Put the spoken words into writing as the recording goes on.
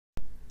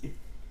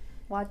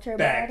Watch your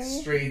Back body.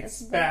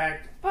 streets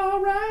back.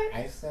 All right.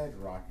 I said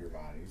rock your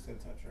body. You said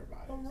touch your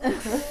body.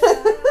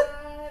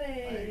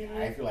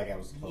 I feel like I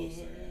was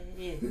closer.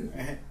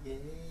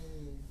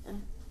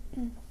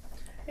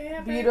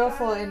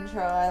 Beautiful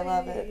intro. I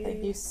love it.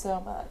 Thank you so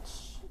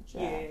much,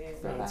 Jack,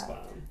 for That's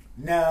that. fun.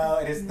 No,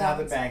 it is not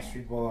the No, it's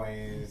Backstreet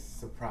Boys.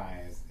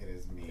 Surprise. It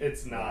is me.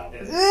 It's not.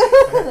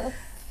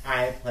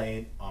 I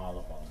played all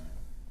of them.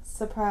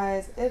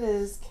 Surprise, it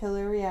is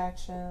Killer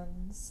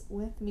Reactions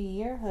with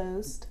me, your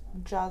host,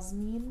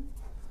 Jasmine.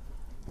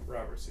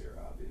 Robert's here,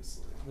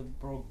 obviously. The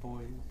broke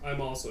boys. I'm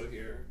also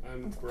here.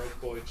 I'm Broke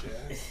Boy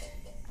Jack.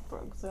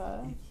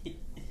 Brookside.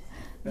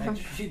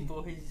 Backstreet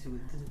Boys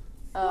with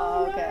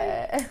Oh,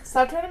 okay.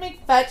 Stop trying to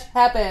make fetch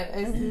happen.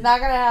 It's not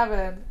gonna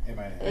happen. In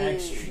my head.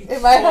 Backstreet.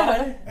 It might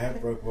happen. I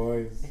have broke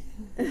boys.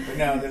 But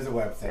no, there's a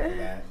website for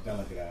that. Don't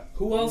look it up.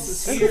 Who else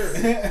is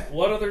here?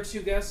 What other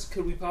two guests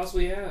could we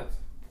possibly have?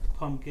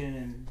 Pumpkin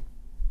and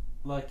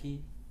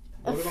Lucky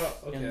What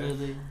about and okay?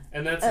 Lily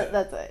And that's it.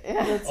 That's it.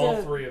 Yeah. That's All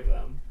it. three of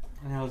them.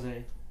 and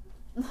Jose.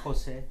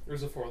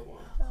 There's a fourth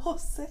one.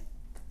 Jose.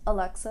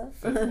 Alexa.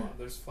 Fifth one.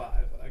 There's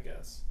five, I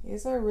guess. You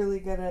guys are really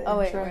good at Oh,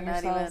 wait, introing we're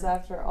not yourselves even-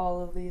 after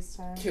all of these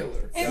times.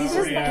 Killer. He's Got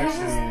just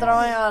reactions.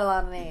 throwing out a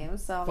lot of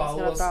names, so I'm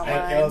Follow just gonna us throw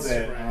at I mine. killed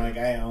it. Instagram. I'm like,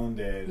 I owned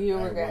it. You were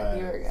I good. was.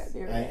 You were good.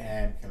 You were I good.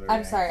 am Killer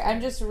I'm sorry. Reaction.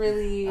 I'm just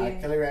really.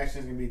 Killer Reaction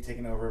is going to be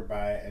taken over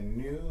by a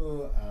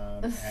new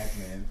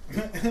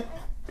admin.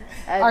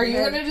 Are you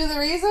gonna do the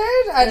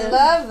research? I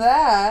love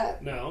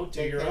that. No,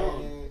 do your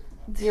own.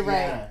 You're right.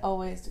 Yeah.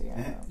 Always do your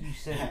own. You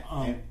said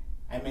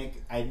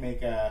I'd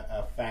make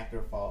a fact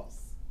or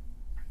false.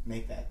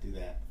 Make that. Do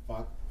that.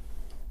 Fuck.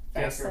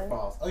 Fact Guess or it.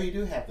 false. Oh, you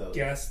do have those.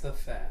 Guess the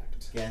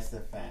fact. Guess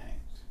the fact.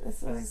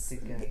 This is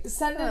Fact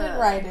send it in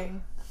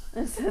writing.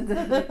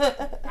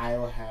 I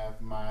will have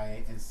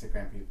my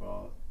Instagram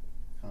people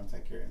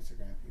contact your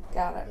Instagram people.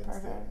 Got it. Let's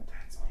do Perfect.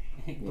 That's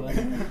me.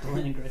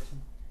 Glenn and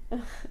Gretchen.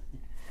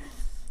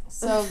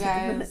 So,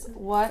 guys,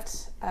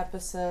 what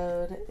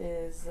episode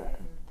is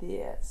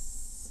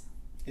this?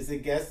 Is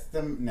it guess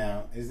them?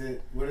 No. Is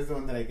it? What is the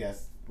one that I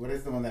guessed? What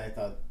is the one that I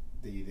thought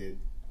that you did?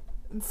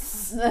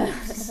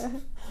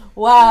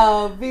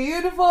 Wow,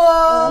 beautiful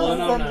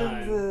 109.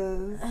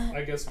 sentences.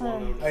 I guess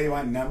 109. Oh, you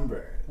want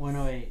number?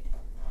 108.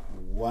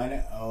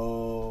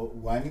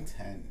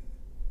 110.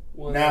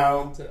 1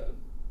 No. 10.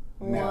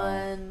 No.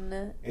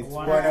 One. It's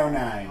One-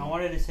 109. I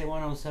wanted to say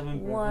 107,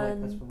 but I feel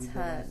like that's what we did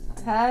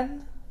last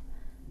time.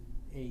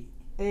 10, 8.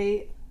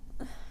 8,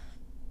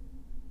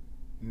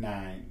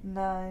 9.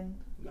 9,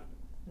 No.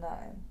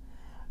 9.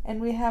 And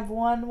we have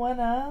one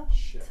winner,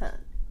 Shit. 10.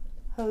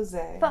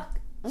 Jose. Fuck.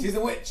 She's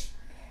a witch.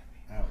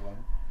 Oh, well.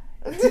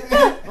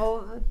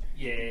 Oh,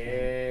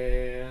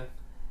 Yeah.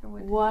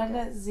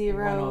 108.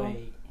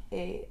 108.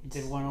 You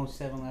did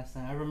 107 last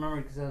time. I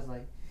remember because I was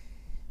like,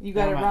 You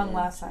got it Never wrong mind.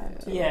 last time,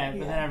 too. yeah,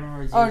 but then I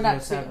remember Oh,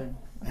 not 007.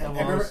 I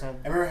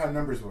remember how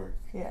numbers work.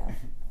 Yeah.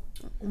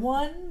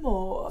 One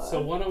more.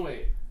 So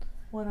 108.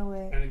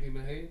 108. Anything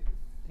to hate?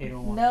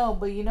 801. No,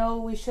 but you know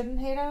what we shouldn't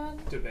hate on?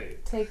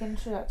 Debate. Taking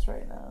shots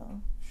right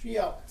now.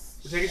 Shields.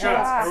 We're taking Shots.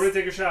 shots.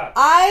 Everybody take a shot.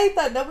 I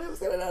thought nobody was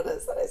going to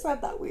notice that I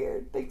said that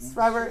weird. Thanks,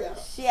 Robert.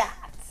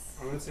 shots.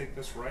 I'm going to take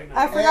this right now.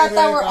 I forgot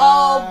that we're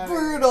all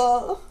Everybody.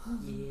 brutal.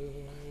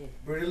 Yeah.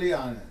 Brutally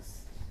honest.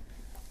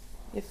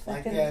 You I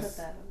fucking guess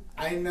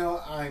I know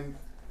I'm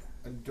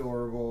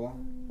adorable.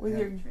 with I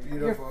your have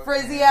beautiful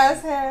frizzy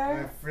ass My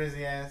hair.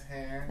 frizzy ass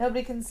hair.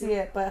 Nobody can see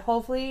it, but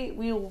hopefully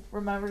we'll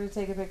remember to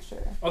take a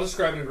picture. I'll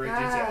describe it in great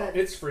detail. God.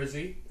 It's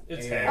frizzy.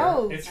 It's Yeah. hair.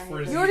 Oh, it's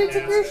frizzy. You already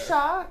took your hair.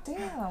 shot? Damn,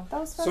 that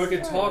was fast. So I can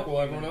enough. talk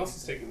while everyone else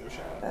is taking their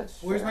shot.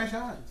 That's Where's true. my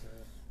shot?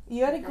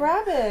 You had to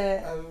grab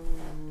it. Oh.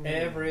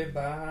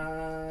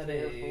 Everybody.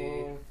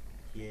 Careful.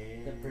 Yeah.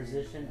 The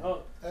position.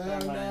 Oh, Oh,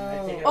 never mind. I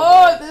no. take it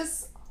Oh, back.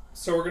 this.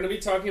 So we're going to be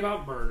talking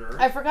about murder.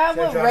 I forgot Should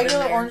I what drop it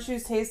regular there? orange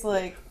juice tastes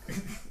like.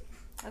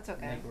 That's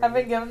okay. I've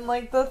been given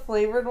like the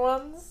flavored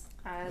ones.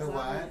 The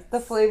what? The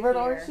flavored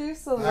Here. orange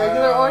juice. So the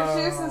regular Oh.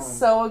 orange juice is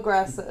so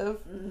aggressive.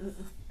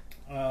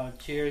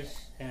 Cheers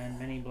and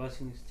many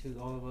blessings to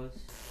all of us.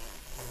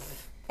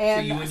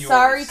 And, you and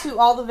sorry yours. to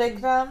all the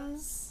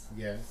victims.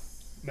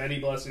 Yes. Many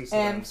blessings to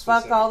And them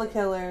fuck all the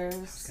specifically. I was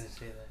killers. gonna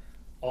say that.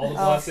 All the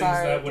Oh, blessings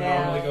sorry, that would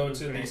damn. normally go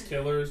to these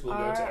killers will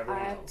go to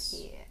everyone else.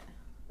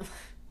 R.I.P.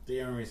 Do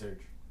your own research.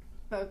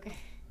 Okay.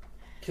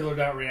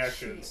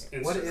 Killer.reactions.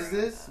 What is Instagram.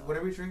 this? What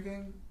are we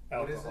drinking?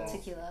 Alcohol. What is this?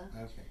 Tequila.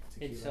 Okay.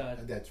 It's, Tequila.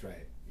 That's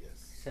right.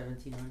 Yes.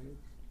 1700.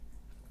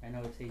 I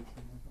know it's 18.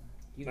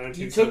 You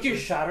 19th took your century.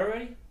 shot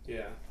already?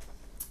 Yeah.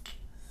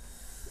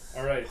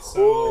 Alright,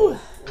 so Whew.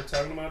 we're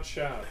talking about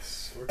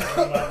shots. We're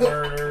talking about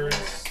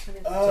murders.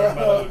 Oh. Talking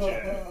about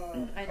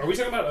OJ. Are we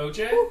talking about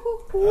OJ?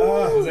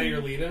 Oh. Was that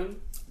your lead-in?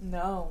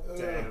 No.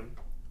 Damn.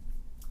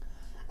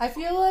 I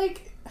feel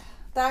like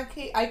that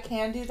I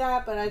can do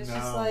that, but it's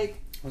just No.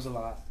 like. It was a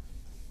lot.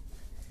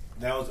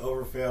 That was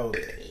overfilled.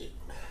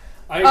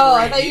 I agree. Oh,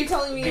 I thought you were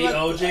telling me the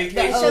about OJ the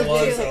case OJ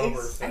was case.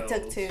 overfilled. I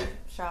took 2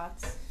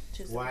 shots.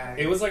 Why?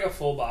 It was like a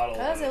full bottle.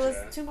 Because of it was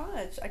OJ. too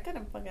much. I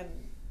couldn't fucking.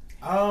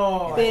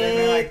 Oh, I Bitch.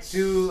 meant like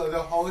two of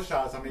the whole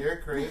shots. I mean, you're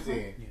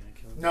crazy. Yeah,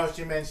 kill No,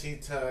 she meant she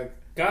took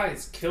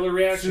Guys, killer 2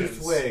 reactions.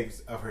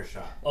 swigs of her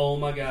shot. Oh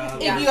my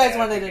god. If we're you guys back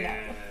wanted to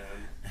again.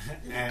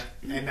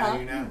 And now Huh?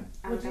 you know.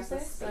 What'd you say?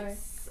 Sorry.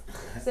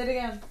 Say it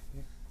again.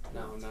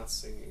 No, I'm not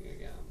singing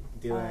again.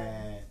 Do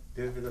it.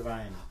 Do it for the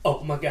vine.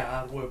 Oh my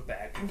god, we're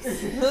back.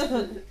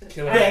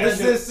 Killer Yeah, reactions.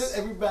 this is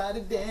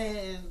everybody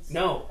dance.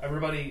 No,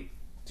 everybody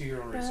do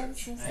your own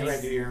research.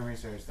 Everybody do your own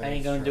research. I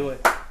ain't gonna do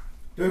it.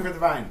 Do it for the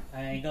vine.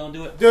 I ain't gonna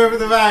do it. Do it for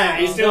the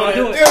vine. He's doing it.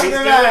 Do it. Do it for He's the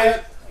doing vine.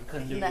 it. I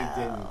couldn't do You it.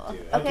 didn't do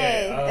it.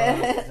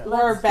 Okay,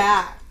 We're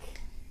back.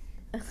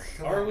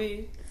 Are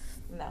we?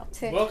 No.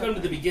 Welcome to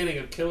the beginning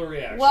of Killer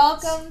Reactions.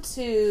 Welcome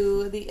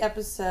to the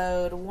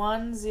episode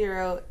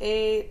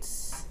 108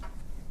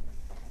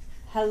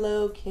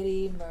 Hello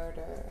Kitty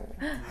Murder.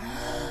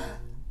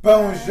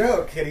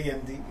 Bonjour, Kitty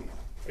and DB.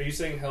 Are you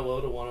saying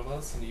hello to one of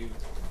us and you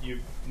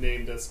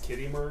named us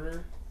Kitty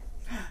Murder?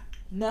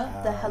 No.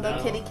 The Hello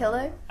No. Kitty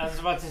Killer? I was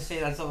about to say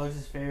that's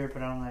Alexa's favorite,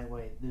 but I'm like,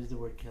 wait, there's the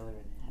word killer in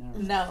it. I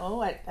don't know.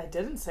 No, I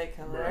didn't say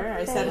killer. Murder.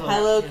 I said Oh,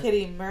 Hello shit.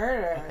 Kitty Okay,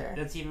 Murder.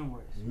 that's even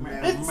worse.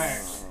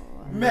 It's-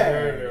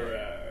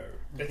 Murderer.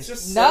 It's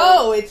just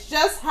No, it's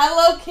just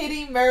Hello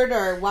Kitty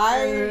Murder. Why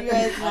are you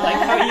guys I like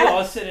how you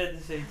all said it at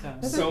the same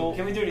time. So-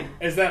 Can we do it again?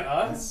 Is that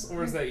us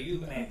or is that you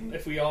then?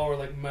 If we all were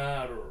like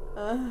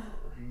murderer.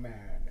 Murder.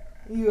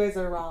 You guys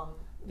are wrong.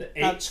 The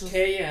That's-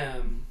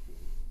 HKM.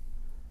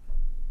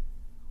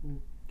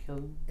 Kill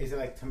him? Is it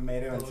like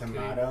tomato and Hello Kitty.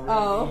 tomato?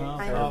 Oh. maybe?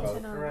 I So want we're to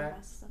both know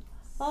correct.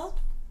 Huh?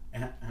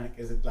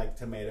 Is it like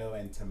tomato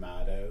and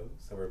tomato?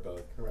 So we're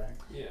both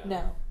correct. Yeah.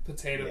 No.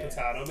 Potato, Yes.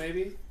 potato,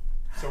 maybe?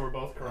 So we're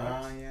both correct.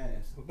 Oh yes.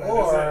 That is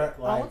Or it. I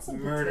want like some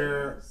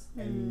murder potatoes.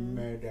 and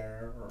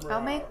murder.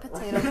 I'll make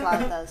potato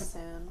flautas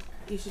soon.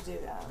 You should do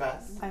that.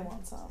 That's- I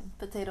want some.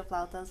 Potato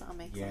flautas, I'll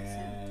make some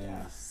soon.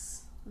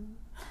 Yes.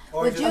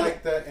 Or Would just you-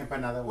 like the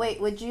empanada one. Wait,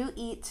 would you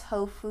eat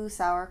tofu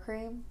sour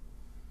cream?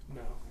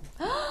 No.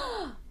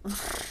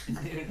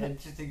 I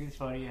just think it's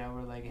funny how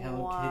we're like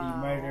Hello Kitty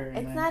murder. And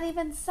It's then, not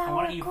even why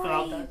sour don't you fill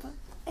out cream. that?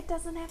 It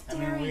doesn't have I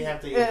dairy. mean, we have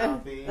to eat Yeah.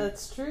 healthy.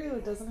 That's true.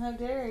 It doesn't have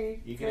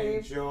dairy. You can Babe.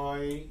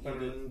 enjoy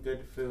eating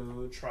good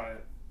food. Try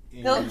it.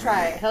 He'll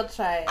try it. He'll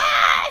try it.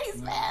 Ah,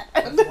 he's mad.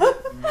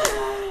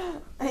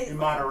 In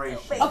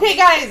moderation. Okay,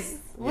 guys.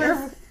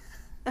 We're.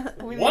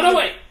 we need One to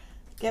away!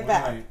 Get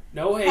back. Wait,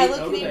 No hate, Hello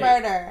no Kitty debate.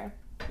 Murder.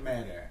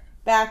 Matter.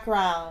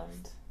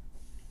 Background.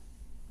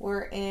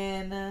 We're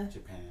in.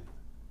 Japan.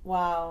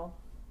 Wow.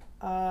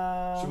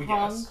 Should we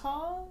Hong guess?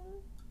 Kong?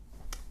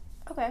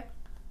 Okay.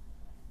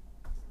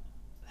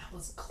 That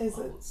was Is it-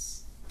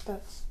 close.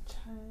 That's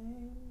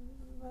China.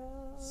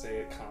 Say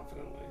it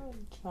confidently.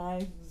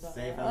 China.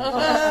 Say it from the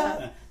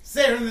chest.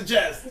 Say it from the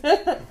chest.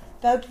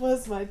 That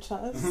was my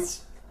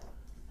chest.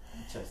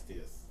 Chest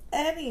is.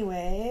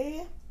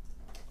 Anyway.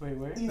 Wait,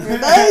 where? You heard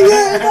that? You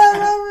heard that,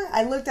 Robert?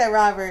 I looked at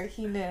Robert.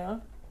 He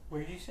knew.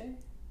 Where did you say?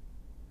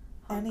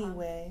 Hong Kong,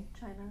 Anyway.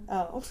 China.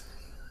 Oh.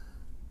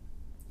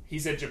 He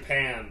said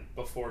Japan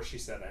before she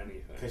said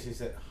anything. Because she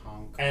said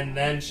Hong Kong. And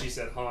then she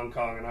said Hong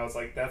Kong, and I was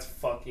like, that's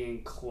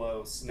fucking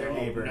close. They're No,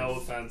 neighbors. no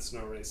offense,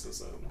 no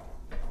racism.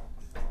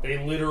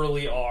 They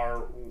literally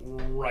are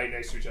right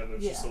next to each other.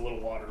 There's just a Yeah. little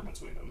water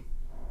between them.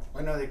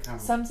 Well, no, they come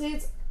Some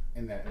states,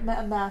 in that.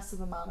 a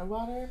massive amount of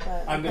water,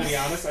 but. I'm going to be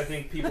honest, I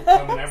think people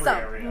come in every Some.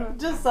 area.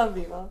 Just some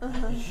people.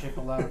 They ship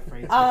a lot of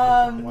freight.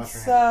 Wash your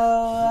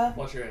So.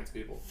 Wash your hands,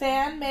 people.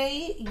 Fan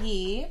Mei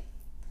Yi.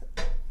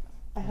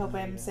 I hope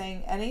I'm Yeah.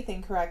 saying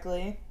anything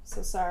correctly,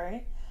 so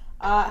sorry.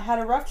 Had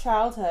a rough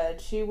childhood.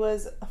 She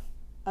was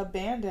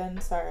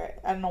abandoned. Sorry,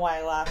 I don't know why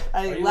I laughed. Why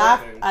are you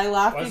laughed. laughing? I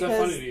laughed Why is that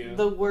because funny to you?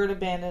 the word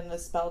abandoned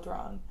is spelled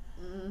wrong.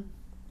 Mm.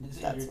 Is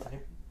it That's your why.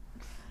 type?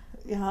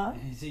 Yeah,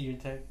 Is it your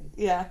type?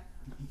 yeah.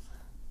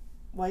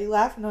 Why you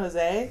laughing,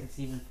 Jose? It's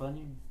even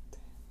funnier.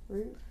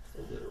 Rude.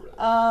 Literally.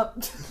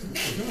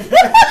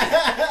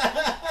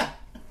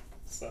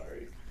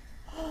 Sorry.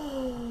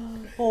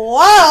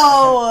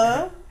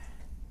 Wow.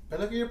 But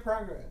look at your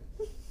progress.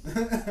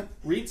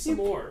 Read some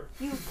more.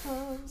 You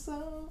come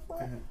so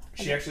far.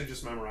 She actually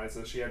just memorized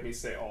this. She had me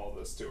say all of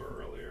this to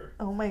her earlier.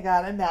 Oh my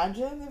god!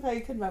 Imagine if I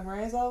could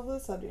memorize all of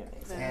this. That'd be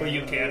amazing. But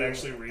you can't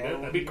actually read it?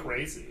 That'd be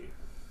crazy.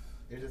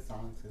 There's a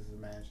song that says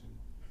Imagine.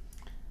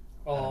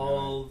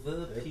 All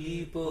the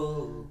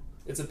people.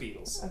 It's a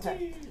Beatles.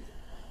 Okay.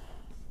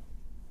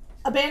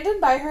 Abandoned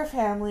by her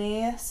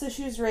family, so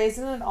she was raised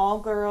in an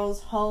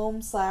all-girls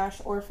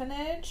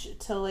home/orphanage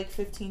till like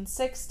 15,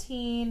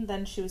 16.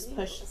 Then she was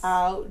pushed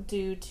out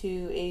due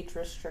to age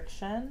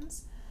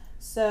restrictions.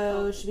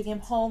 So she became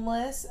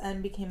homeless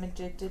and became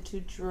addicted to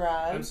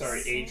drugs. I'm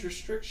sorry, age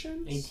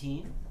restrictions?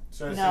 18?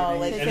 So No,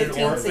 like And an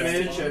 15,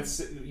 orphanage?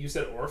 16. You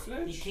said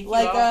orphanage?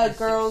 Like a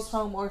girls'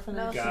 home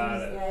orphanage.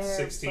 Got it. Yeah,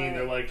 16, but-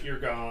 they're like, you're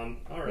gone.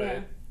 All right.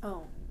 Yeah.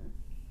 Oh.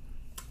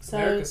 So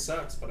America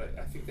sucks, but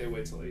I think they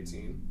wait till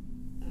 18.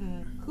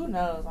 who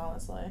knows,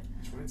 honestly.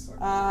 Which might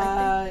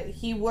suck.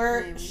 He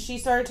worked. maybe. She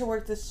started to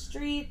work the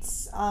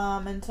streets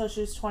until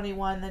she was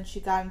 21. Then she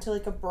got into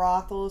like a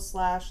brothel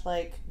 /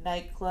 like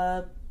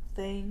nightclub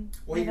thing.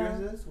 What you year know?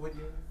 is this? What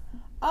year?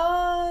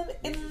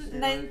 In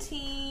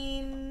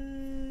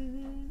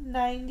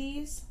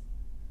 1990s.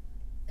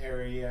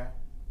 Area.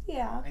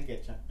 Yeah. I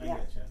get you. Yeah,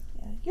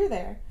 you're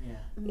there. Yeah.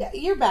 Yeah,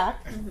 you're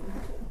back.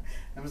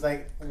 I was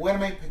like, what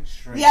am I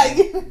picturing? Yeah.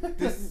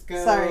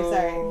 Disco.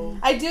 Sorry.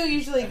 I do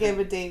usually give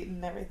a date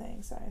and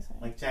everything. Sorry.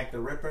 Like Jack the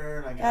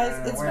Ripper. Like,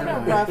 Guys, it's where been a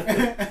am I?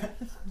 rough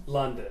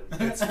London.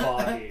 It's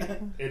foggy.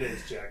 It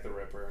is Jack the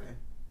Ripper.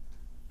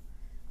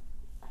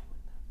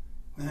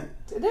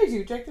 Did I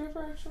do Jack the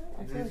Ripper actually?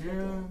 I feel Did like I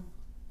you?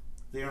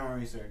 Do your own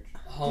research.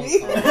 Hong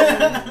did.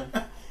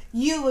 Kong.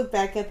 You look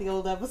back at the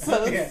old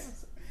episodes. Yeah.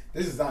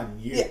 This is on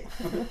you.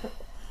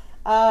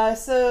 Yeah.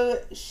 So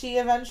she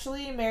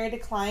eventually married a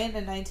client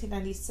in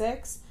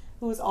 1996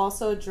 who was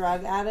also a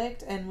drug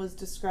addict and was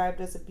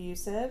described as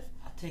abusive.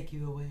 I'll take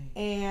you away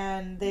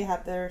And they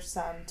had their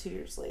son 2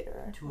 years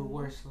later. to a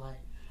worse life.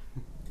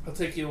 I'll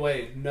take you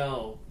away.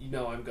 No,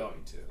 I'm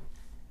going to.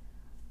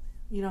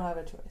 You don't have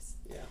a choice.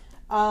 Yeah.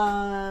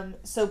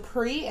 So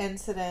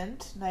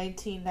pre-incident,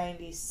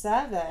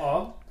 1997.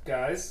 Oh,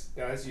 guys,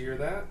 you hear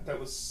that? That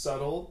was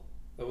subtle.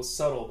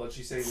 But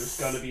she's saying there's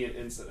gonna be an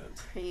incident.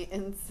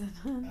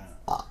 Pre-incident.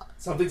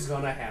 Something's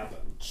gonna happen.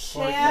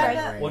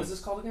 Chan. What is this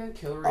called again?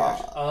 Killer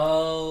reaction.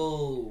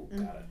 Oh,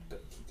 got it.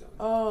 Keep going.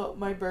 Oh,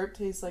 my burp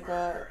tastes like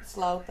a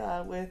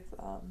flauta with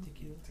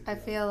Tequila. I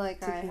feel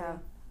like I Tequila. have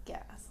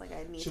gas. Like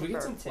I need Should to we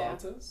get some burp too.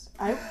 flautas?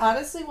 I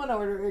honestly want to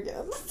order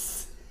again.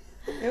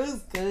 It was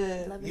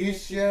good. Let me You make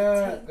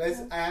should. Let's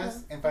potato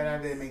ask and find out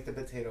if they make the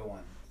potato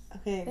one.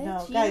 Okay, Bitch,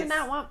 no, you guys, do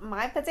not want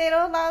my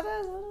potato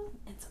flautas?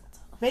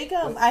 make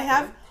them. What's I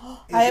have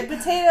Is it-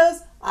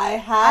 potatoes. I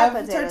have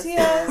potatoes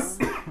tortillas.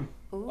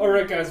 Ooh.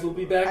 Alright, guys, we'll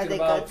be back Are in they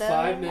about good, though?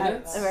 5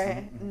 minutes.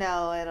 Right.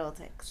 No, it'll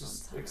take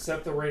Just some time.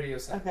 accept the radio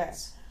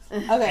silence.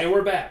 Okay. And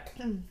we're back.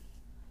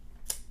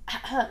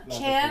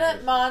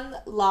 Chan Mon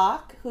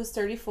Lok, who's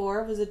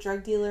 34, was a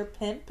drug dealer,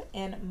 pimp,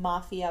 and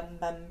mafia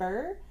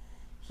member.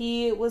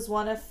 He was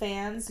one of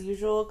Fan's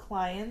usual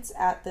clients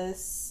at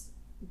this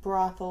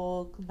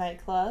brothel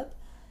nightclub,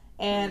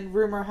 and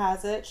rumor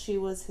has it she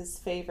was his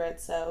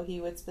favorite, so he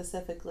would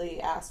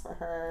specifically ask for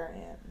her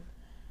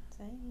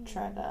and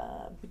try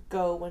to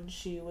go when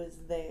she was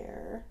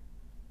there.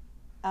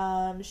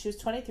 She was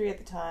 23 at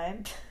the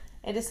time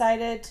and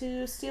decided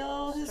to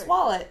steal his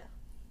wallet,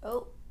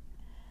 Oh.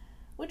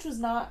 which was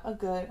not a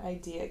good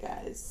idea,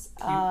 guys.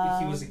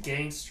 He was a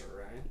gangster,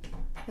 right?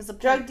 He's a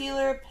drug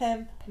dealer,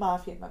 pimp,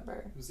 mafia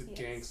member. He was a Yes.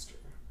 gangster.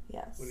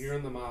 Yes. When you're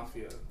in the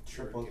mafia,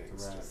 Triple you're a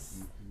gangster.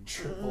 threat.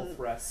 Triple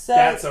threat. So-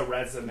 That's a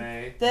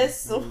resume.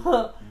 This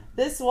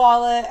this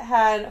wallet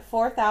had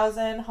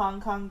 4,000 Hong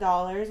Kong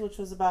dollars, which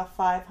was about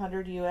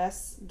 $500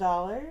 US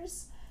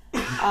dollars.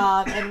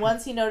 And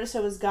once he noticed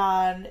it was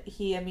gone,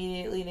 he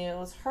immediately knew it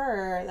was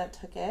her that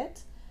took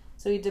it.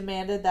 So he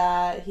demanded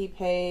that he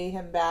pay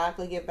him back,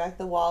 like give back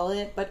the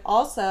wallet, but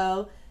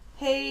also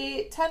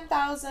pay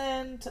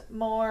 10,000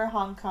 more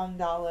Hong Kong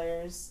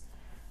dollars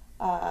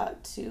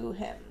to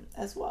him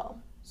as well.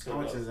 So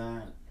How much is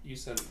that? You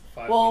said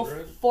Well,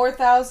 500?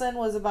 4,000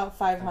 was about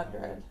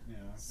 500. Yeah.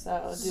 So do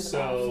the math.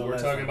 So we're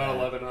less talking than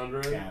about that.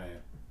 1,100? Got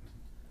it.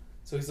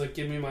 So he's like,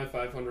 give me my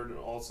 500 and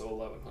also I'm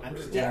 1,100.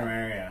 just Yeah. general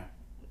area.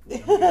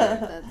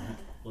 That's-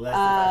 Less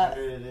than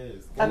 500 it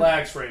is.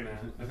 Relax,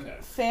 Rayman. Okay.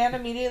 Fan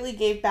immediately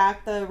gave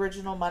back the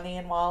original money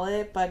and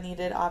wallet, but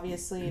needed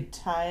obviously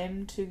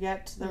time to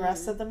get to the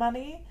rest of the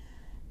money.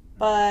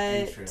 But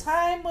Interest.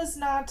 time was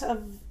not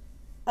time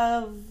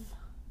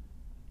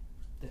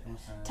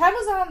Time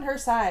was not on her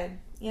side,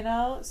 you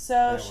know. So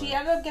That she works.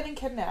 ended up getting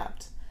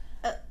kidnapped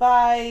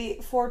by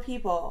 4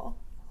 people,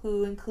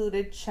 who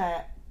included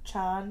Chan,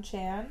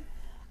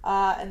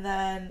 and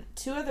then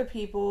 2 other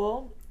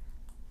people.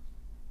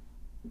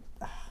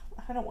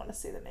 I don't want to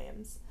say the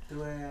names. Do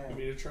You it. want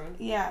me to try?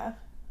 Yeah.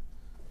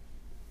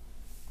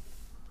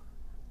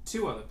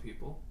 2 other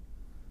people.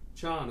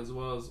 Chan, as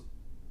well as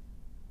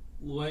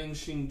Wang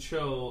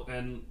Xingqiu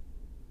and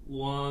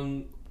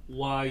Wang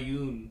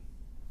Huayun.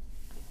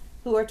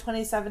 Who are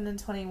 27 and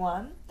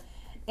 21,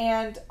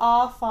 and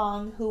Ah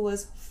Fong, who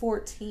was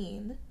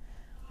 14.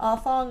 Ah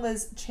Fong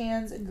was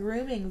Chan's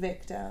grooming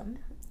victim,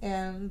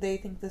 and they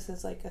think this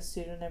is like a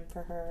pseudonym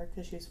for her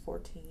because she's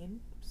 14.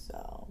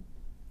 So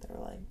they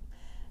were like,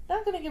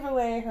 not gonna give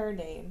away her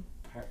name.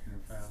 Partner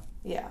foul.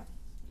 Yeah,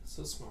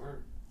 So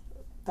smart.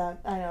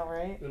 that I know,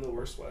 right? In the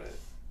worst way.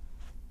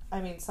 I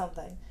mean,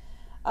 something.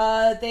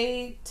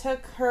 They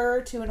took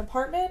her to an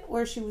apartment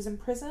where she was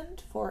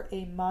imprisoned for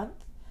a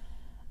month.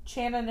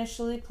 Chan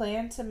initially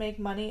planned to make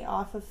money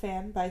off of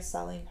Fan by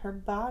selling her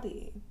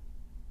body.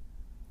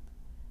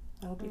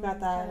 I hope you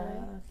got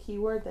that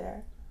keyword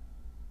there.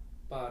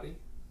 Body.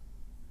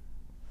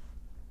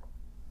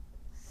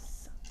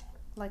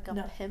 like a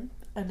No. pimp.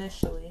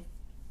 Initially.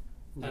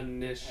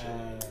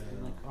 Initially.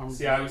 Like armed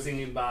See, I was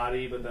thinking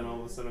body, but then all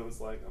of a sudden it was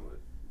like, I'm going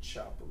to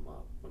chop them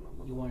up. And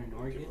I'm You want an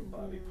gonna give organ?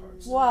 them body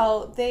parts.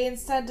 Well, they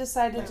instead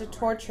decided to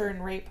torture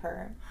and rape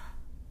her.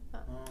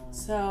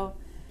 So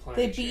Plan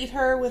they beat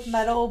her with change.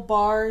 metal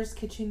bars,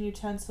 kitchen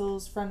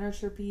utensils,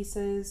 furniture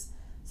pieces,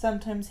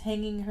 sometimes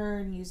hanging her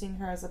and using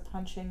her as a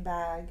punching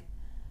bag.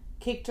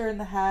 kicked her in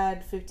the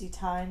head 50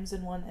 times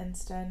in one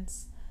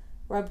instance,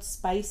 rubbed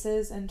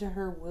spices into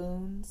her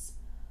wounds,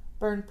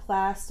 burned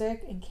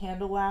plastic and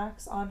candle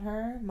wax on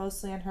her,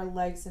 mostly on her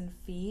legs and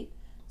feet,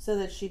 so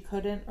that she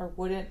couldn't or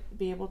wouldn't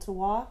be able to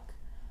walk,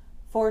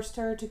 forced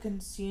her to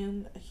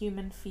consume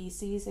human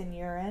feces and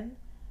urine,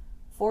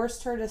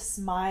 forced her to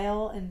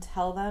smile and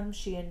tell them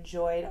she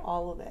enjoyed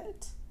all of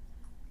it.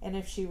 And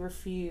if she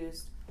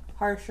refused,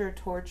 harsher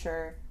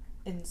torture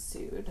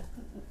ensued.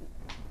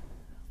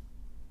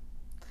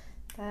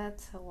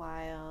 That's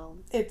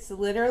wild. It's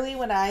literally,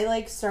 when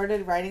I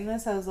started writing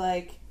this, I was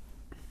like,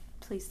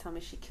 Please tell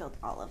me she killed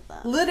all of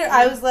them.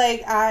 I was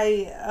like,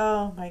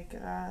 oh my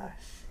gosh.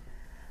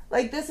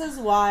 Like, this is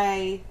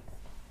why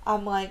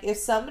I'm like, if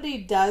somebody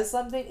does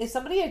something, if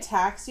somebody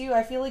attacks you,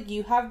 I feel like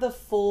you have the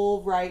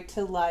full right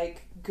to,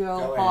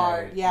 go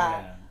hard. ahead.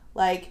 Yeah.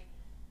 Like,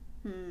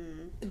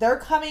 they're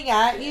coming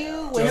at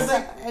you with Don't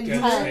some get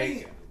intent.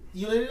 taken.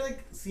 You literally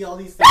see all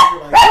these things.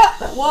 You're like,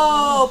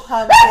 Whoa,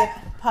 pumpkin.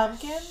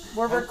 Pumpkin?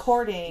 We're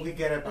recording. we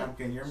get it,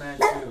 pumpkin. You're mad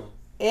too.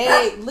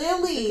 Hey, Because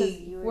Lily,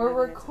 you were we're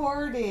never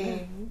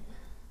recording.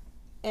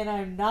 And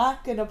I'm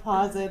not going to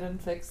pause it and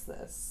fix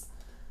this.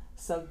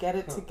 So get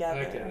it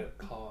together. I get it.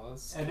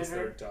 Pause. 'cause Editor,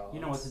 they're dogs.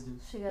 you know what to do.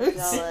 She got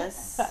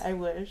jealous. I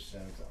wish.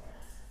 Shout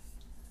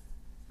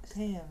out.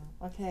 Damn.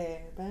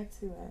 Okay, back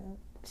to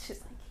it. She's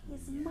like,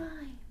 he's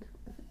mine.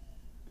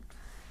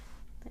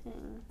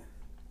 Dang.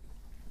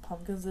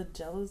 Pumpkin's a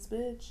jealous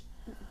bitch.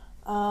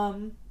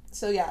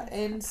 So yeah,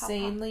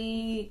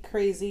 insanely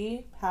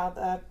crazy how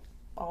that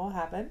all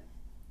happened.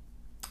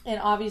 And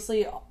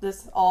obviously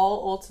this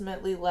all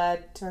ultimately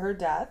led to her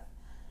death.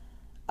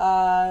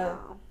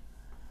 Wow.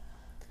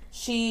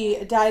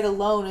 She died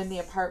alone in the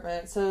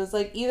apartment. So it was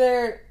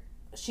either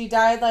she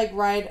died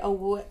right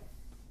away.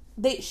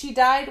 She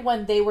died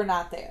when they were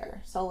not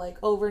there. So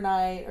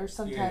overnight or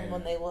sometime Yeah.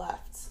 when they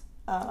left.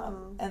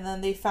 And then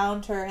they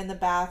found her in the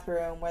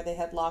bathroom where they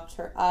had locked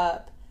her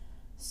up.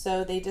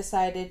 So they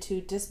decided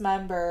to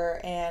dismember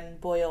and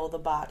boil the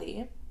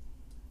body.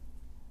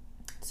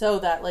 So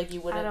that you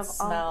Out wouldn't of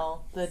all-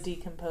 smell the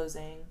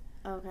decomposing.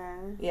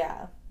 Okay.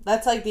 Yeah.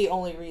 That's the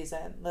only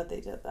reason that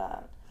they did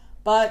that.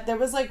 But there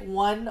was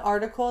one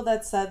article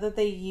that said that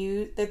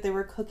they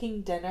were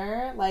cooking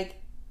dinner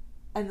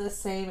in the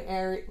same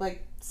area,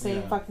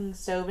 same Yeah. fucking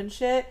stove and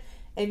shit,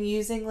 and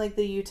using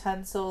the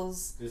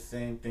utensils, The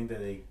same thing that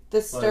they.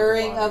 the Flood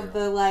stirring water. of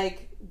the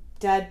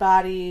dead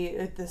body,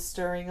 the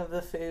stirring of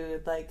the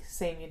food,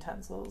 same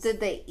utensils. Did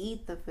they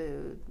eat the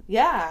food?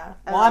 Yeah.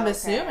 Well, Oh, I'm okay.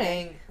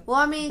 assuming. Well,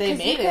 I mean, They 'cause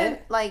you made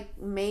it.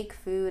 could, make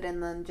food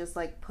and then just,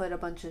 put a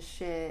bunch of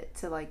shit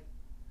to,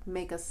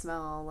 make a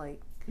smell,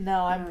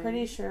 No, I'm Oh,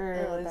 pretty sure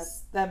it oh, was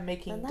that's- them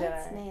making and dinner.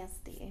 that's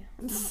nasty.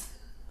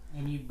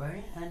 And you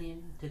burn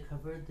onion to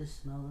cover the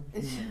smell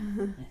of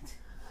human.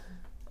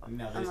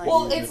 No, I'm they like- still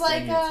Well, use it's the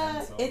same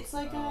utensils. it's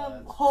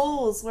That's-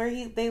 holes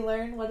where they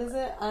learn, what is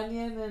it,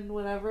 onion and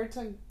whatever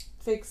to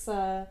fix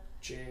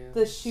Jams.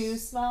 the shoe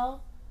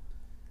smell.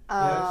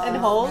 Yeah. And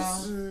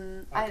holes?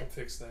 I I can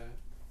fix that.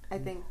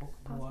 think What?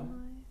 possibly.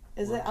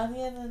 Is it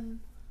onion and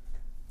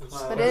It's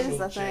But it is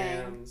special a thing.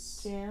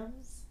 jams.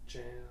 jams?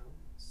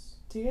 Jams.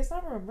 Do you guys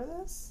not remember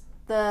this?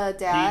 The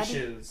dad.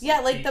 Peaches.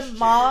 Yeah, the peach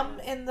mom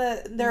jam.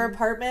 in their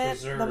apartment,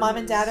 the mom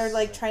and dad are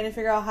Preserves. trying to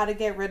figure out how to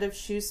get rid of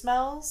shoe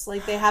smells.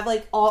 They have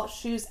all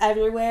shoes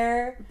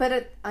everywhere.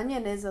 But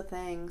onion is a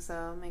thing,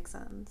 so it makes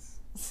sense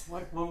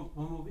What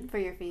movie? for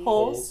your feet.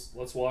 Holes.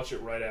 Let's watch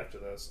it right after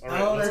this. All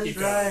right, Oh, let's that's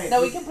keep right. going.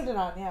 No, we can put it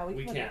on. Yeah, We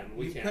put it can. on.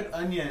 We You can. put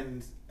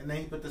onions and then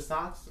you put the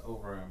socks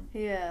over them.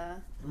 Yeah.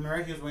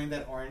 Remember he was wearing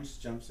that orange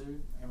jumpsuit?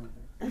 I remember.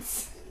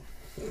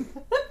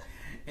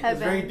 It was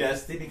Heaven. very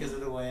dusty because of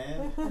the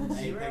wind.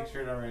 I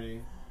pictured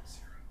already.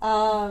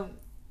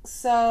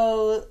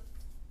 So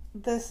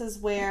this is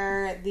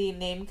where the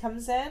name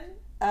comes in.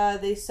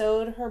 They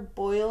sewed her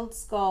boiled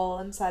skull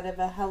inside of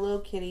a Hello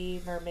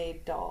Kitty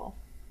mermaid doll.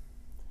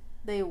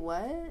 They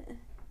what?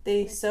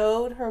 They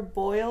sewed her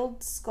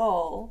boiled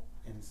skull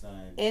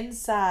Inside.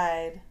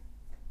 inside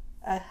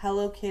a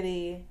Hello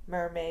Kitty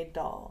mermaid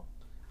doll.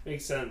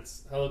 Makes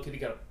sense. Hello Kitty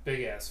got a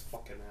big ass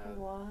fucking head.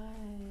 Why?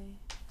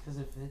 Because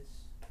it fits.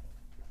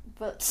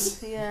 But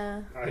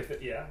yeah.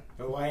 Yeah.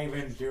 But why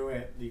even do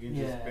it? You can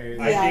Yeah. just bury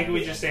I Yeah. think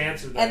we just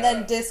answered that. And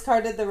then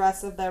discarded the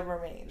rest of their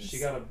remains. She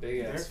got a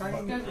big They're ass fucking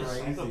fucking Guys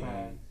are crazy.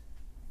 psychopaths.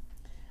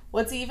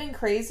 What's even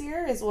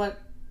crazier is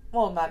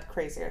well, not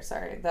crazier,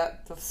 sorry.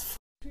 That was...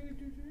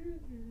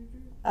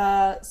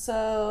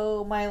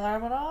 So my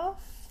alarm went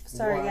off.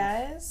 Sorry, What?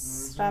 guys.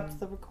 Mhm. Stopped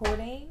the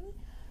recording.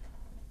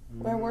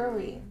 Where were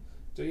we?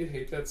 Do you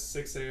hate that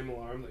 6 a.m.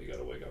 alarm that you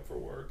gotta wake up for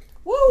work?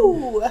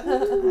 Woo!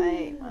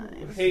 I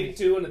I hate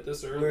doing it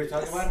this We early. were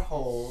talking about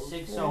holes.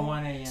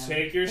 6:01 a.m.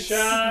 Take your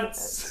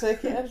shots.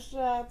 Take your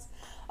shots.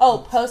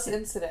 Oh, post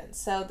incident.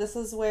 So this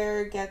is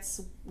where it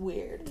gets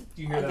weird.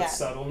 Do you hear Again. that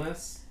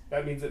subtleness?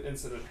 That means an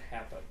incident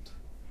happened.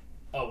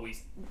 Oh, we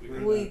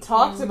heard We that.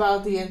 talked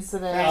about the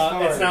incident. Fast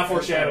forward. It's not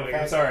foreshadowing.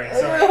 I'm Fast sorry.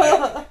 forward.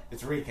 Sorry.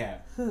 It's recap.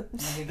 And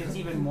it gets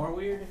even more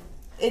weird.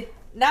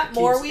 not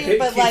more keeps- weird, it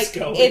but keeps like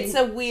going. it's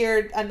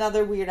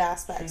another weird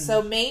aspect.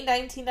 So May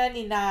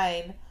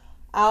 1999,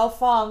 Ao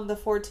Fong, the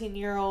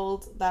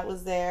 14-year-old that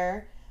was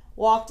there,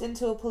 walked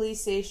into a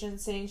police station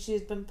saying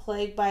she's been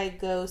plagued by a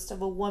ghost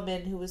of a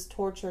woman who was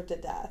tortured to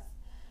death.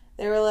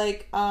 They were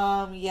like,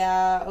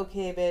 yeah,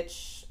 okay,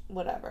 bitch,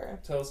 whatever.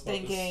 Tell us about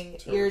Thinking,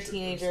 this you're a torture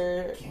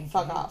teenager, Okay.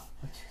 fuck off.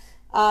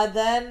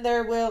 Then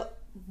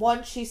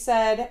once she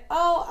said,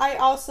 oh, I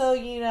also,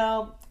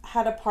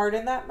 had a part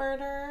in that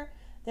murder.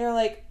 They were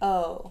like,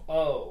 oh,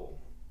 Oh,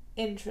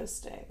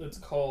 interesting. it's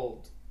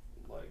called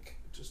like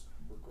just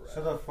regret.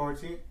 So the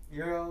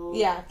 14-year-old.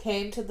 Yeah,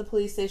 came to the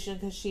police station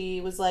because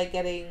she was like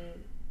getting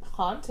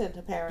haunted, But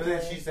apparently.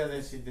 then she said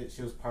that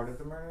she was part of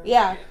the murder.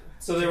 Yeah.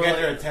 So To they were get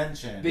her like,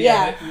 attention.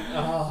 Yeah.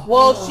 oh.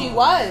 Well, she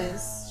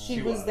was. She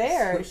She was was.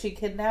 there. She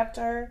kidnapped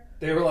her.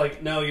 They were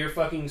like, no, you're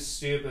fucking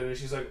stupid. And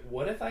she's like,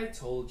 what if I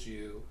told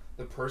you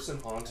the person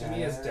haunting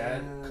me is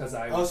dead because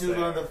I was Oh, she was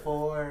there? one of the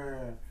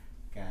 4.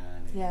 Got it.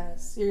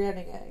 Yes, you're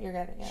getting it. You're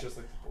getting It's it. just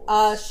like the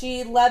boys.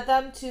 She led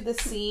them to the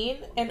scene,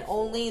 and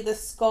only the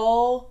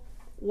skull,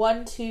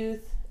 one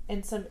tooth,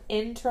 and some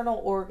internal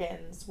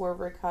organs were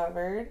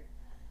recovered.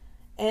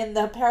 And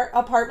the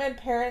apartment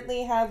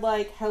apparently had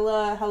like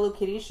hella Hello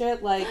Kitty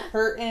shit, like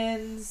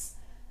curtains,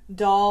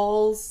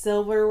 dolls,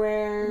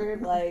 silverware,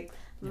 like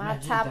My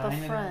Imagine type of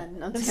dying in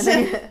friend. I'm just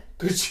kidding.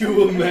 Could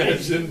you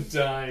imagine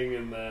dying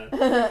in that?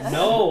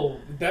 No,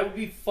 that would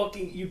be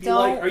fucking. You'd be Don't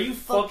like, "Are you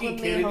fuck fucking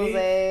with kidding me?"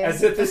 Jose.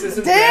 As if this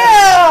isn't.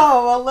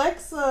 damn,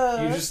 Alexa.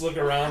 You just look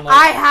around like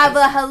I have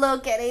a Hello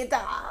Kitty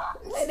doll,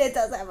 and it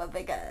does have a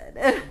big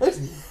head.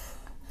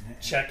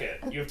 check it.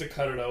 You have to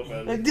cut it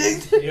open.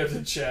 You have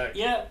to check.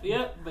 Yep,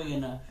 big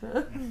enough.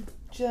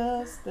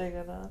 Just big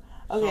enough.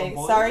 Okay,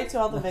 So, sorry boils? to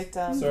all the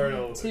victims. Sorry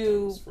to all the to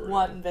victims, for real.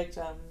 one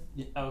victim.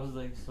 Yeah, I was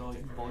like, so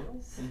like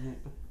boils?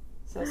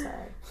 So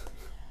sorry.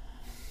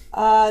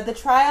 The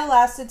trial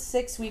lasted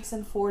 6 weeks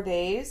and 4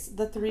 days.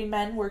 The 3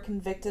 men were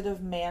convicted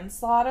of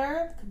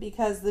manslaughter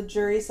because the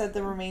jury said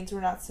the remains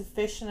were not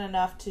sufficient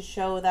enough to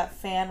show that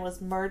Fan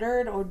was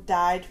murdered or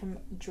died from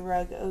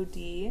drug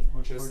OD.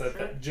 Or Just torture?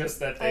 that, just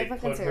that Are you they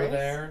fucking put her serious?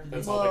 there.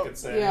 That's all Well, they could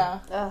say. Yeah.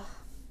 Ugh.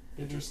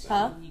 Interesting.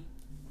 Huh?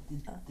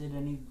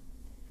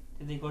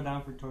 Did they go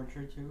down for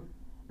torture too?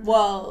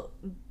 Well,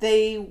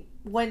 they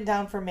went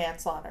down for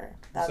manslaughter.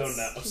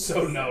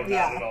 So no, not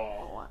Yeah. at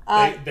all.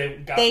 Uh, They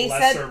got they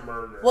lesser said-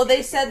 murder. Well,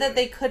 they said that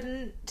basically. they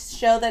couldn't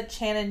show that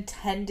Chan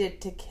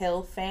intended to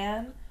kill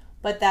Fan,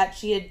 but that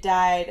she had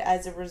died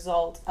as a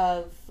result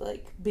of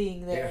like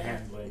being Their there.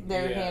 handling.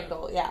 Their Yeah.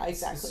 handle. Yeah,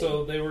 exactly.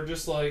 So they were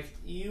just like,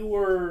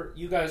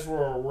 you guys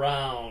were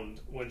around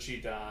when she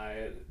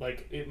died.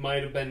 Like, it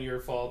might have been your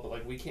fault, but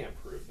like, we can't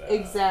prove that.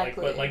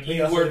 Exactly. But like, We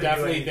you also were didn't do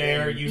definitely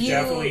there. anything. You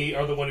definitely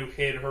are the one who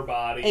hid her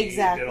body.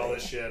 Exactly. Did all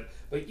this shit.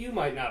 But you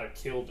might not have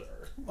killed her.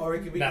 Or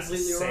it could be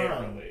completely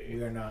wrong. Necessarily.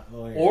 We are not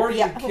lawyers. Or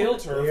Yeah. you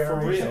killed her We are for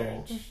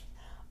real. research.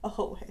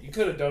 Oh wait. You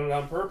could have done it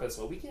on purpose,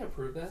 but we can't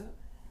prove that.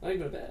 Not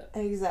even a bit.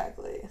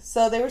 Exactly.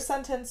 So they were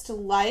sentenced to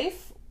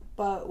life,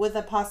 but with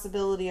a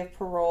possibility of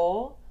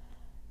parole,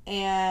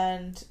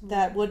 and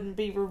that wouldn't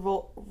be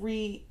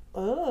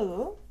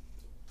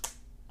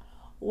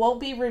won't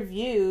be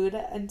reviewed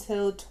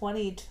until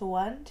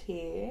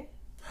 2020.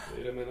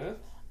 Wait a minute.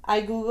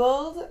 I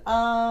googled.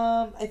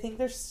 I think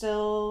they're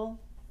still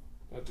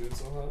Not doing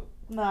so hot.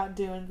 not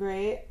doing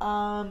great.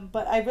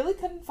 But I really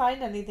couldn't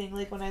find anything.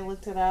 Like when I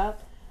looked it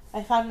up,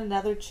 I found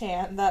another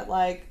Chan that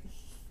like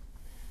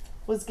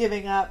was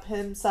giving up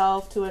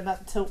himself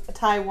to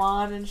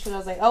Taiwan and shit. I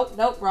was like, oh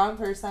nope, wrong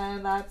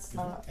person. That's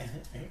not.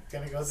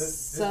 Gonna go this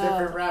So,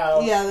 different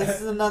route. Yeah,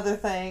 this is another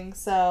thing.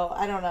 So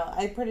I don't know.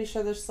 I'm pretty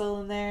sure they're still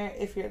in there.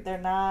 If they're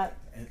not,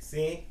 And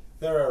see,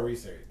 thorough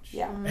research.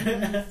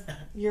 yeah,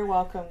 you're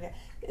welcome.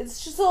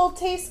 It's just a little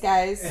taste,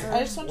 guys.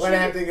 I just want what I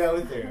have you. to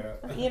go through.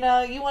 You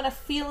know, you want to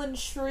feel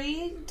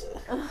intrigued.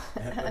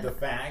 With the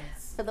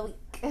facts. For the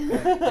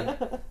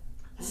week.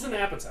 This is an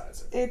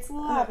appetizer. It's a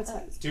little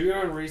appetizing. Do your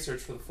own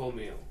research for the full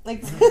meal.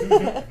 Like,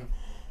 the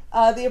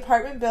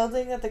apartment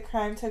building that the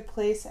crime took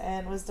place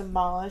in was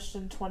demolished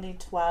in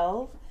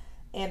 2012,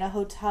 and a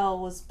hotel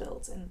was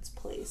built in its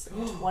place in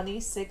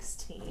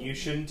 2016. You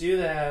shouldn't do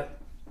that.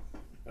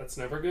 That's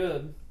never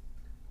good.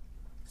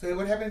 So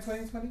what happened in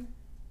 2020?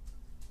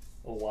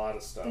 A lot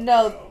of stuff.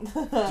 No,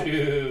 bro.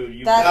 Dude,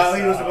 you That's- Oh,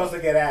 missed he was out. supposed to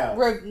get out.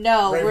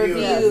 review.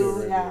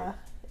 Review. Yeah,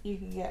 you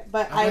can get,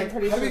 but I'm I'm like,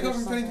 pretty how sure. did we go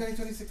there's from something.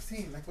 2020 to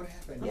 2016? Like, what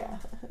happened? Yeah.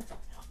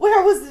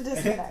 Where was the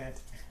disconnect?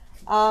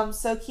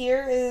 So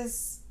here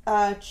is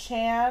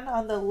Chan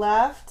on the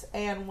left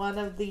and one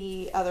of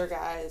the other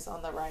guys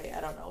on the right.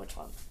 I don't know which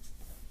one.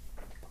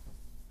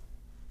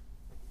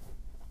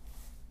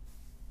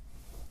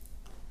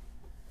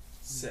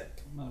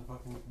 Sick.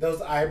 Motherfucking.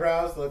 Those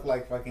eyebrows look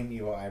like fucking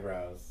evil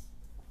eyebrows.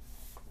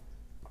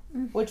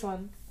 Which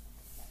one?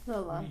 What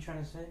are Lola. you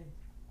trying to say?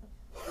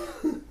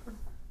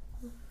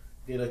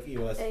 They look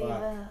evil as fuck.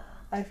 Ava.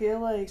 I feel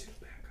like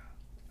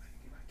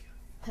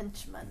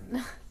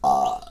Henchman.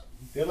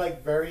 They're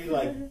like very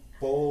like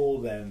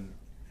bold and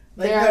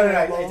like They no, are no, no,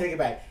 I bold. take it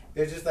back.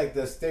 They're just like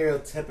the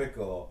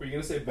stereotypical Were you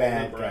gonna say bold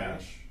bad and guy.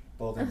 brash?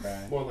 Bold and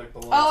brash. More like the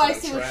Oh, I lines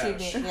see of what you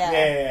trash. mean. Yeah,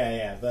 Yeah.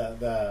 yeah.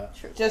 The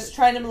Just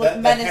trying to look the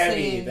menacing.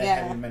 heavy, the yeah.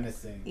 heavy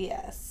menacing.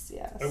 Yes,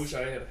 yes. I wish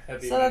I had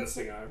heavy So that's-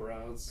 menacing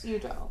eyebrows You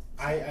don't.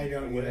 I don't I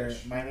either.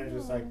 wish. Mine are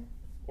just like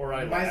or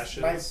mine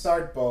eyelashes.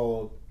 start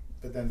bold,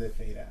 but then they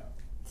fade out.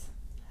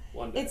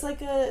 One day. It's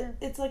like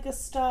a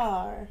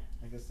star.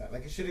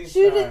 Like a shooting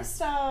Shooting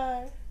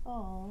star. star.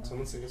 Aww.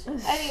 Someone sing a song.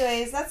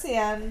 Anyways, that's the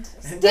end.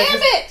 That's Damn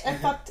just- it! I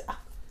fucked up.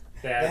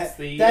 That's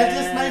the That's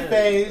end. just my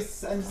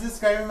face. I'm just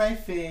describing my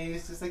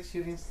face, just like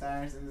shooting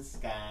stars in the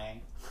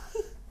sky.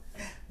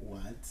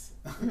 What?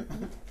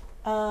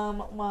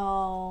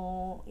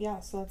 Well, yeah,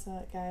 so that's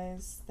it,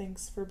 guys.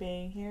 Thanks for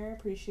being here.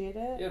 Appreciate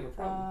it. Yeah, no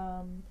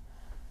problem.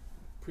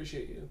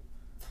 Appreciate you.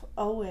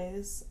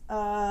 Always.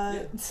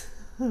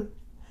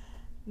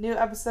 New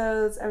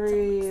episodes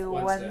every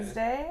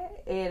Wednesday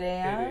 8 8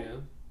 a.m.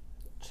 a.m.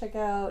 Check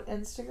out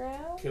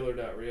Instagram.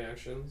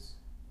 Killer.reactions.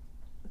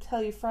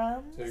 Tell your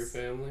friends. Tell your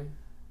family.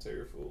 Tell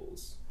your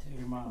fools. To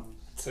your moms.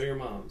 Tell your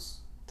moms.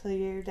 Tell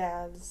your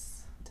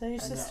dads. Tell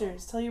your I know.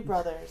 sisters. Tell your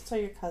brothers. Tell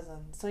your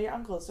cousins. Tell your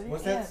uncles. Tell your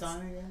What's that aunts.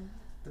 song again?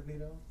 The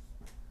Beatles?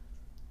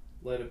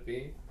 Let it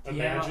be. Yeah.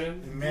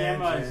 Imagine.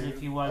 Imagine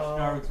if you watch Oh,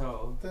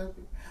 Naruto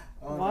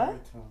What?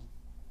 Naruto.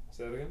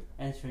 Say that again.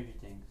 and Stranger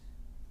Things.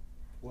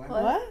 What?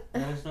 What?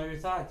 Let us know your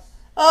thoughts.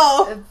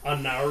 Oh,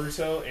 On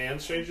Naruto and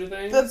Stranger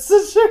Things. that's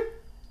such a...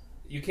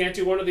 You can't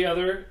do one or the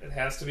other. It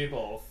has to be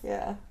both.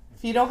 Yeah.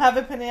 If you don't have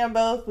opinion on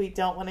both, we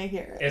don't want to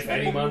hear it. If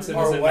Eddie Munson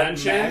Or isn't what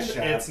mentioned,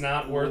 mashup. it's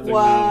not worth the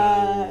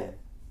comment.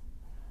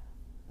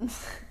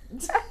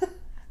 What?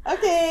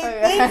 Okay,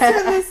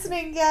 thanks for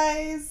listening,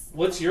 guys.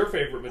 What's your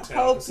favorite Metallica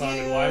Hope song,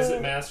 and why is you-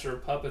 it Master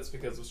of Puppets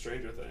because of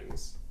Stranger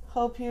Things?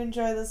 Hope you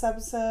enjoy this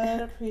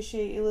episode.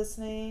 Appreciate you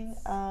listening.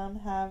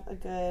 Have a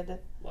good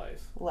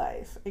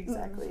life.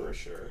 Exactly. For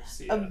sure.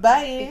 See ya.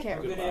 Bye. Be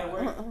careful. Good day at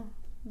work.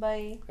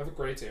 Bye. Have a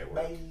great day at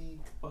work.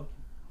 Bye.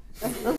 Fuck you.